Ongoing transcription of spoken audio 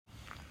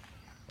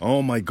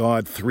Oh my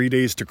God, 3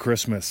 days to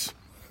Christmas.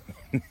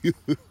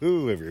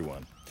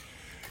 Everyone.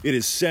 It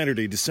is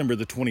Saturday, December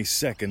the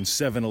 22nd,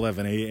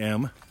 7:11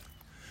 a.m.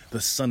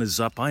 The sun is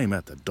up. I am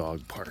at the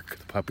dog park.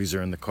 The puppies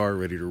are in the car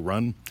ready to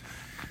run.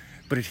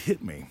 But it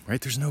hit me,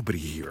 right? There's nobody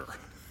here.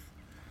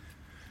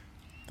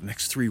 The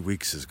next 3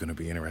 weeks is going to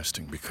be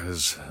interesting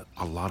because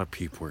a lot of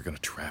people are going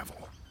to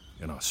travel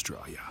in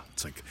Australia.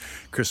 It's like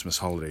Christmas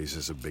holidays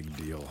is a big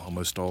deal.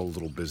 Almost all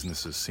little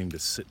businesses seem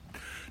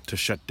to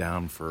shut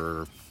down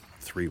for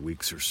 3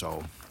 weeks or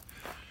so.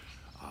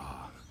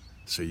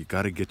 So you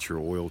got to get your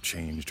oil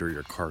changed or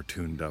your car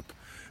tuned up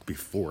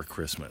before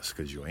Christmas,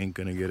 because you ain't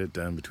going to get it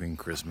done between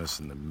Christmas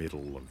and the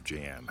middle of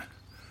Jan.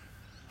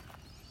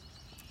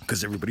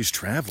 Because everybody's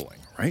traveling,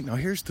 right? Now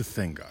here's the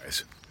thing,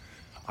 guys.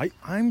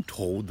 I'm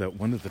told that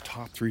one of the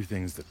top 3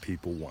 things that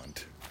people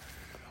want,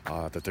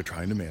 that they're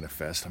trying to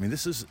manifest, I mean,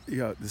 this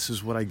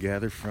is what I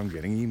gather from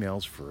getting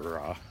emails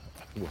for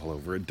well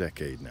over a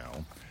decade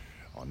now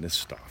on this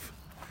stuff.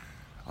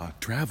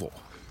 Travel.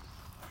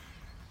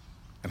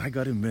 And I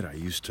gotta admit, I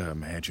used to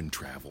imagine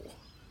travel.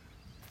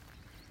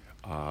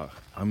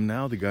 I'm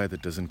now the guy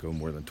that doesn't go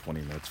more than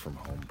 20 minutes from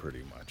home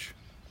pretty much.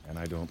 And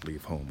I don't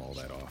leave home all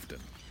that often.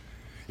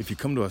 If you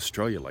come to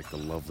Australia like the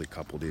lovely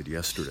couple did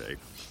yesterday,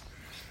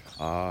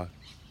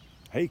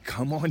 hey,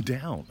 come on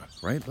down,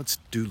 right? Let's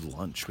do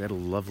lunch. We had a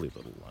lovely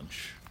little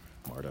lunch.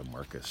 Marta,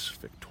 Marcus,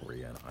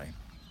 Victoria, and I.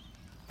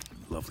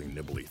 Lovely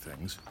nibbly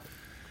things.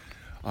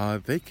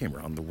 They came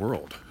around the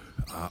world.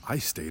 I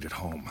stayed at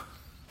home.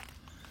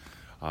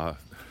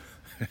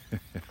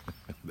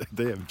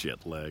 They have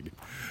jet lag.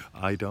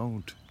 I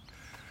don't.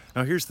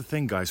 Now here's the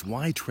thing, guys.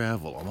 Why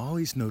travel? I'm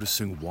always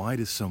noticing, why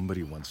does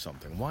somebody want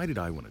something? Why did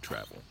I want to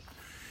travel?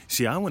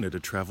 See, I wanted to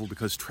travel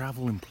because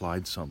travel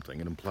implied something.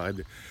 It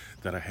implied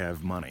that I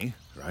have money,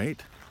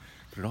 right?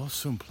 But it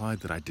also implied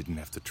that I didn't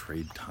have to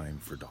trade time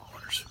for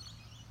dollars.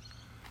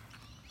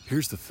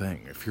 Here's the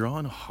thing. If you're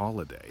on a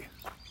holiday,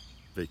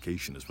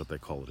 vacation is what they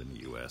call it in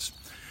the U.S.,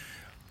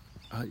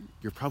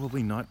 you're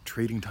probably not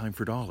trading time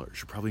for dollars.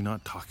 You're probably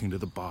not talking to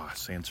the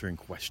boss, answering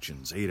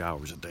questions 8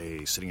 hours a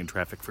day, sitting in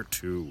traffic for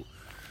 2.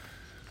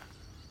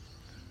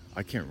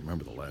 I can't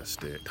remember the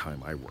last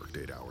time I worked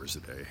 8 hours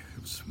a day.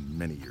 It was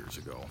many years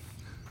ago.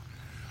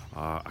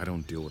 I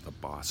don't deal with a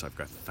boss. I've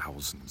got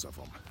thousands of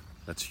them.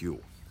 That's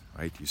you,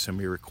 right? You send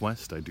me a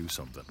request, I do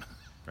something,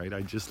 right?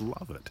 I just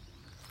love it.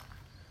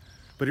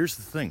 But here's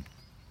the thing.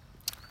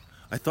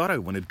 I thought I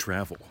wanted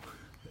travel.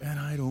 And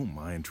I don't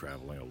mind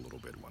traveling a little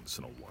bit once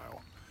in a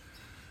while.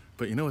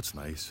 But you know what's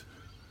nice?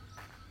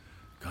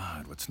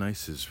 God, what's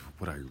nice is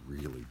what I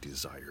really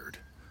desired.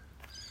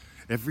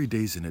 Every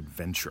day's an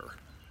adventure.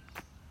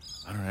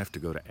 I don't have to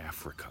go to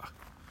Africa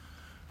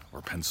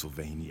or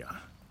Pennsylvania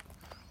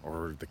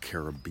or the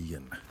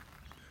Caribbean.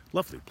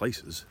 Lovely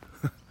places.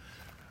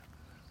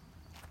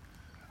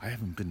 I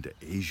haven't been to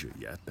Asia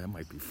yet. That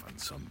might be fun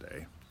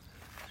someday.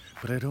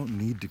 But I don't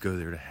need to go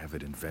there to have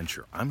an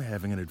adventure. I'm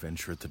having an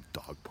adventure at the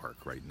dog park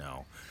right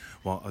now,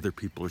 while other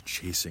people are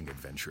chasing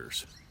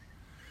adventures.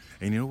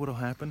 And you know what'll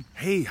happen?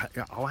 Hey,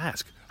 I'll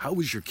ask, how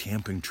was your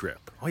camping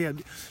trip? Oh yeah,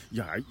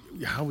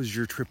 how was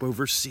your trip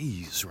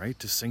overseas, right?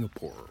 To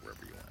Singapore or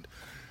wherever you went.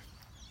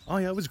 Oh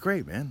yeah, it was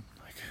great, man.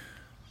 Like,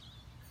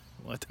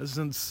 well, that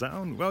doesn't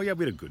sound, well, yeah,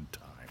 we had a good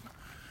time.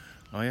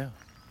 Oh yeah.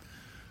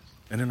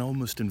 And it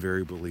almost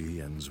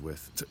invariably ends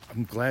with,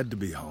 I'm glad to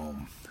be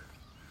home.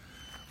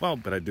 Well,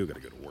 but I do got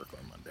to go to work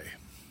on Monday.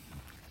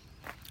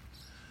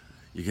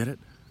 You get it?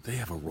 They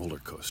have a roller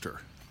coaster.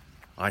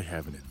 I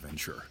have an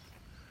adventure.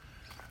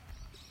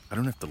 I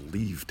don't have to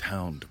leave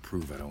town to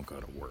prove I don't go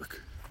to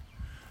work.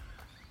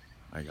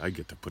 I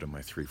get to put in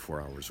my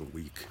 3-4 hours a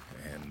week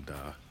and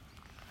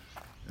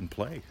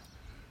play.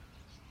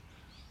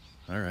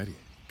 Alrighty.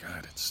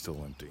 God, it's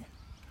still empty.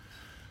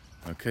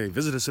 Okay,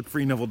 visit us at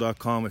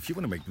freeneville.com if you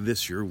want to make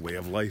this your way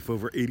of life.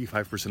 Over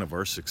 85% of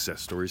our success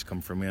stories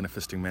come from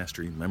Manifesting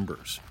Mastery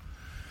members.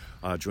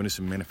 Join us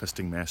in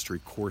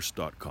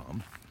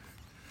manifestingmasterycourse.com.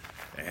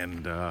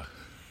 And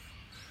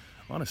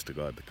honest to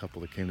God, the couple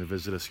that came to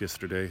visit us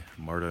yesterday,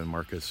 Marta and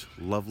Marcus,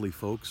 lovely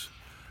folks,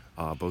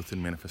 both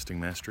in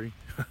Manifesting Mastery.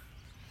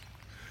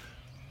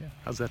 Yeah,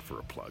 how's that for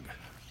a plug?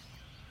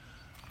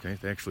 Okay,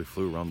 they actually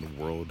flew around the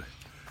world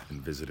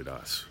and visited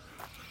us.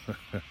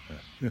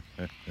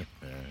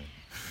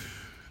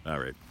 All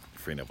right,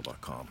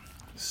 freeneville.com.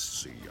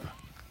 See ya.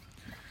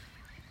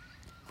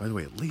 By the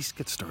way, at least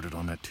get started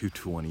on that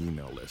 221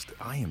 email list.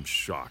 I am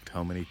shocked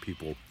how many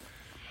people,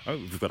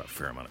 we've got a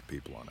fair amount of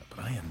people on it, but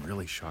I am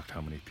really shocked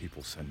how many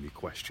people send me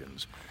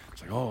questions.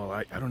 It's like, oh,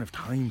 I don't have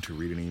time to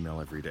read an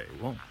email every day.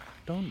 Well,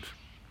 don't,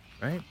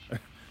 right?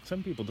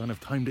 Some people don't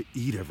have time to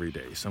eat every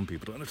day. Some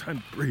people don't have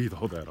time to breathe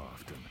all that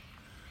often.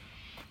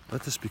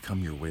 Let this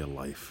become your way of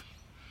life,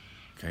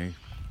 okay?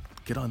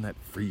 Get on that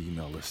free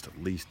email list,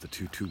 at least the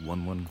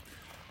 2211.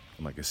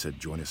 And like I said,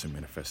 join us in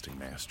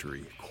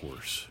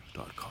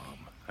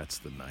manifestingmasterycourse.com. That's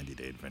the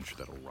 90-day adventure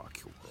that'll rock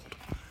your world.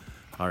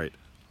 All right,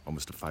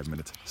 almost to 5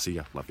 minutes. See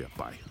ya. Love ya.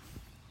 Bye.